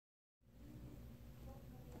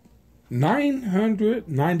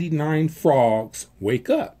999 frogs wake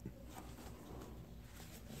up.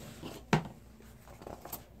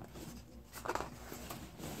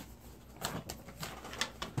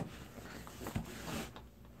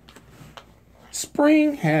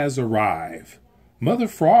 Spring has arrived. Mother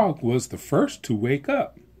Frog was the first to wake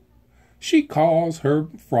up. She calls her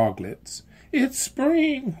froglets. It's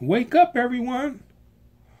spring! Wake up, everyone!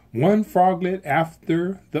 One froglet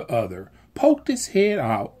after the other poked his head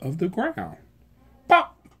out of the ground.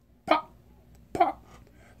 Pop! Pop! Pop!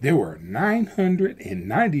 There were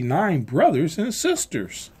 999 brothers and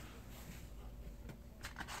sisters.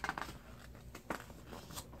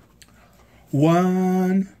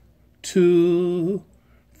 One, two,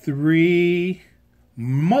 three.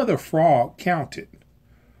 Mother Frog counted.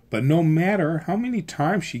 But no matter how many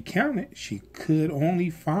times she counted, she could only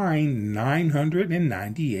find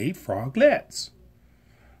 998 froglets.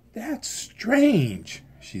 That's strange,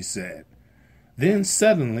 she said. Then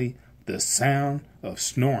suddenly the sound of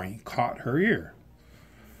snoring caught her ear.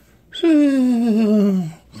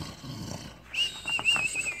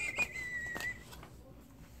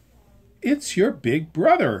 It's your big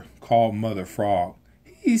brother, called Mother Frog.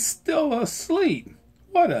 He's still asleep.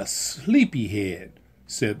 What a sleepyhead,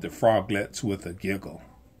 said the froglets with a giggle.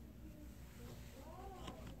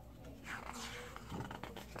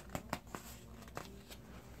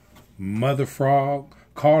 Mother Frog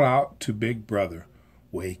called out to Big Brother,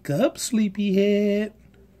 "Wake up, sleepyhead."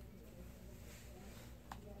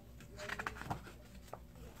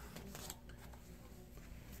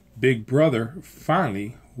 Big Brother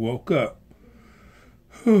finally woke up.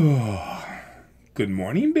 Good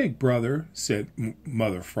morning, Big Brother, said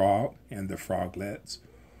Mother Frog and the froglets.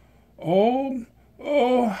 Oh,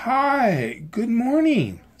 hi, good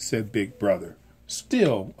morning, said Big Brother,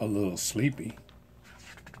 still a little sleepy.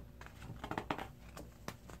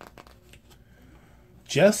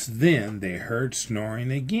 Just then they heard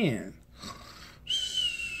snoring again.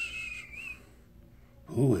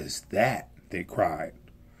 Who is that? They cried.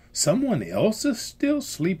 Someone else is still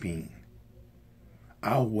sleeping.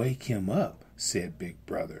 I'll wake him up, said Big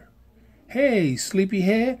Brother. Hey,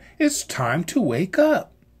 sleepyhead, it's time to wake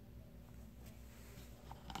up.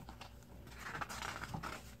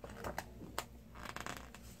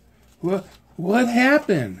 What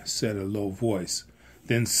happened? Said a low voice.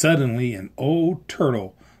 Then suddenly an old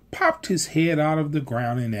turtle popped his head out of the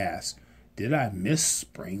ground and asked, Did I miss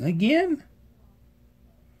spring again?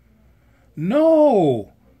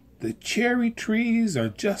 No, the cherry trees are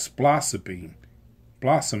just blossoming,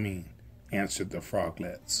 answered the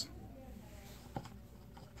froglets.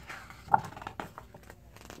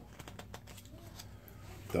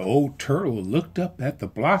 The old turtle looked up at the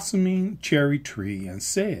blossoming cherry tree and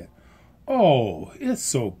said, Oh, it's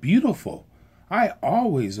so beautiful. I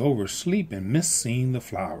always oversleep and miss seeing the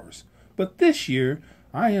flowers, but this year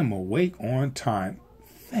I am awake on time.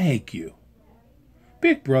 Thank you.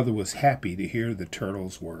 Big Brother was happy to hear the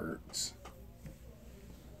turtle's words.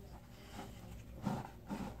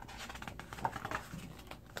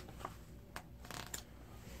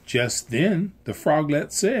 Just then the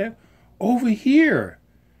froglet said, Over here,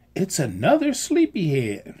 it's another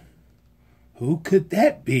sleepyhead. Who could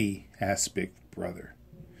that be? Asked Big Brother.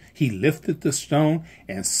 He lifted the stone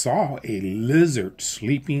and saw a lizard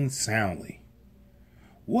sleeping soundly.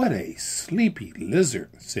 What a sleepy lizard,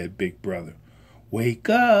 said Big Brother. Wake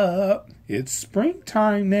up, it's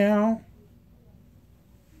springtime now.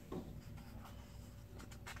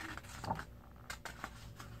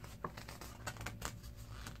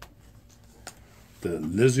 The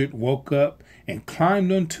lizard woke up and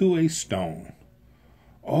climbed onto a stone.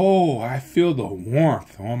 Oh, I feel the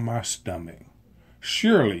warmth on my stomach.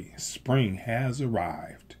 Surely spring has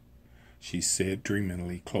arrived, she said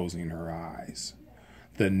dreamily, closing her eyes.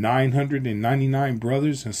 The 999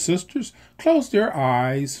 brothers and sisters closed their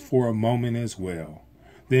eyes for a moment as well.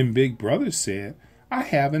 Then Big Brother said, I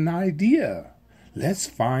have an idea. Let's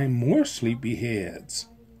find more sleepyheads.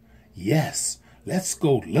 Yes, let's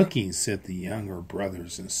go looking, said the younger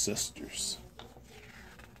brothers and sisters.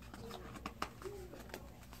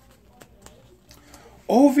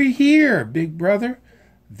 Over here, Big Brother.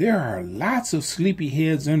 There are lots of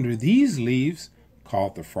sleepyheads under these leaves,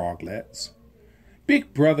 called the froglets.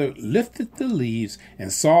 Big Brother lifted the leaves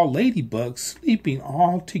and saw ladybugs sleeping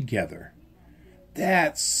all together.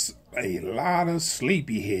 That's a lot of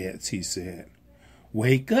sleepyheads, he said.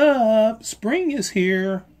 Wake up, spring is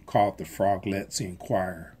here, called the froglets in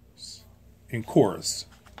chorus.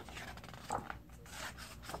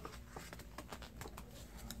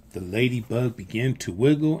 The ladybug began to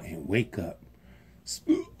wiggle and wake up.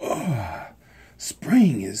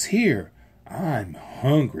 Spring is here. I'm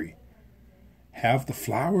hungry. Have the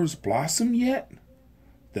flowers blossomed yet?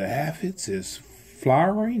 The aphids'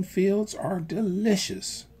 flowering fields are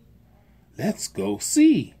delicious. Let's go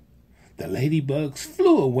see. The ladybugs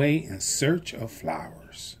flew away in search of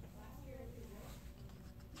flowers.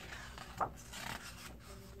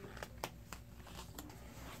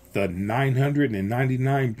 The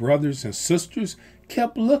 999 brothers and sisters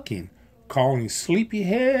kept looking, calling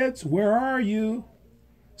sleepyheads, where are you?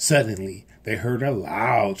 Suddenly, they heard a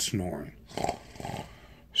loud snoring.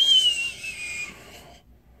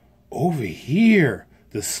 Over here,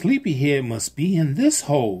 the sleepyhead must be in this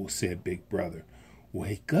hole, said Big Brother.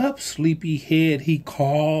 Wake up, sleepyhead, he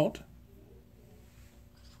called.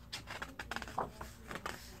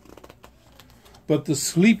 But the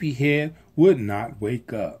sleepyhead would not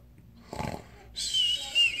wake up.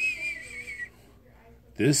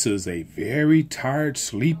 This is a very tired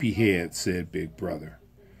sleepyhead, said Big Brother.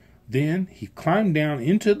 Then he climbed down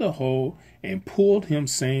into the hole and pulled him,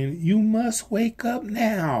 saying, You must wake up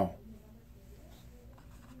now.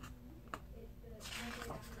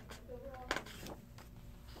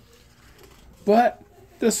 But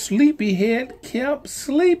the sleepyhead kept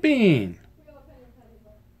sleeping.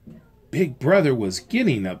 Big Brother was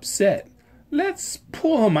getting upset. Let's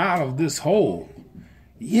pull him out of this hole.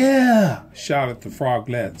 Yeah, shouted the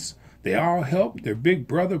froglets. They all helped their big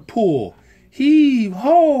brother pull. Heave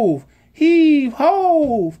ho! Heave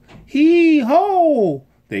ho! Heave ho!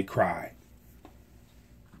 They cried.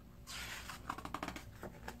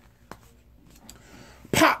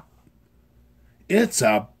 Pop! It's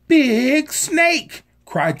a big snake!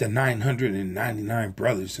 Cried the 999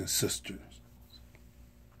 brothers and sisters.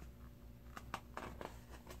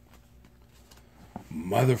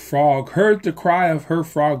 Mother Frog heard the cry of her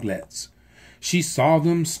froglets. She saw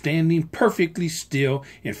them standing perfectly still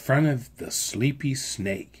in front of the sleepy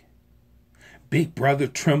snake. Big Brother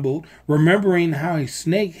trembled, remembering how a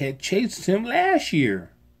snake had chased him last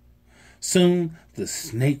year. Soon the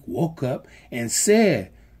snake woke up and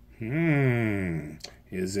said,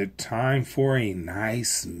 Is it time for a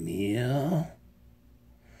nice meal?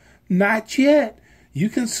 Not yet. You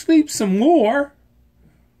can sleep some more.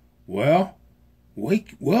 We'll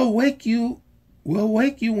wake you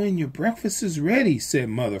when your breakfast is ready, said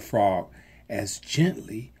Mother Frog, as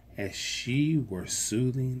gently as she were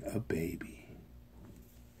soothing a baby.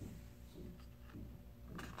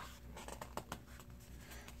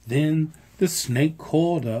 Then the snake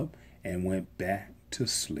coiled up and went back to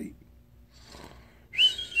sleep.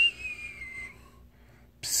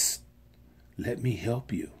 Psst, let me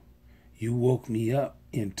help you. You woke me up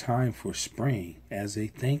in time for spring. As a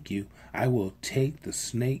thank you, I will take the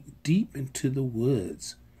snake deep into the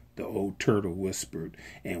woods, the old turtle whispered,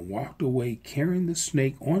 and walked away carrying the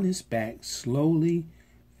snake on his back slowly,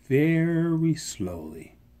 very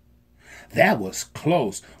slowly. That was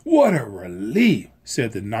close. What a relief,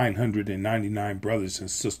 said the 999 brothers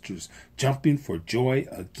and sisters, jumping for joy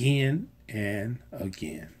again and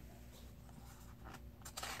again.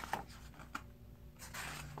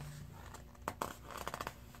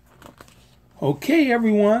 Okay,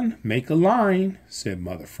 everyone, make a line, said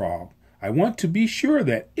Mother Frog. I want to be sure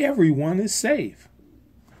that everyone is safe.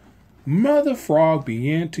 Mother Frog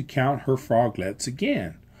began to count her froglets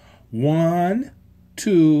again. 1,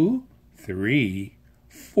 2, 3,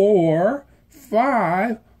 4,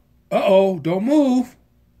 5. Uh-oh, don't move.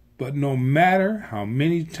 But no matter how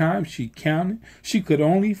many times she counted, she could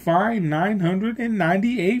only find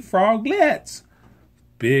 998 froglets.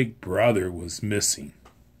 Big Brother was missing.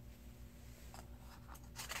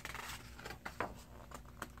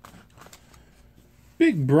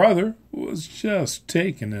 Big Brother was just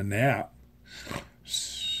taking a nap.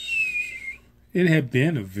 It had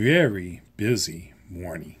been a very busy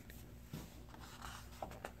morning.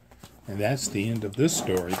 And that's the end of this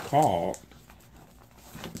story called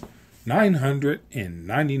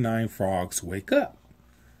 999 Frogs Wake Up.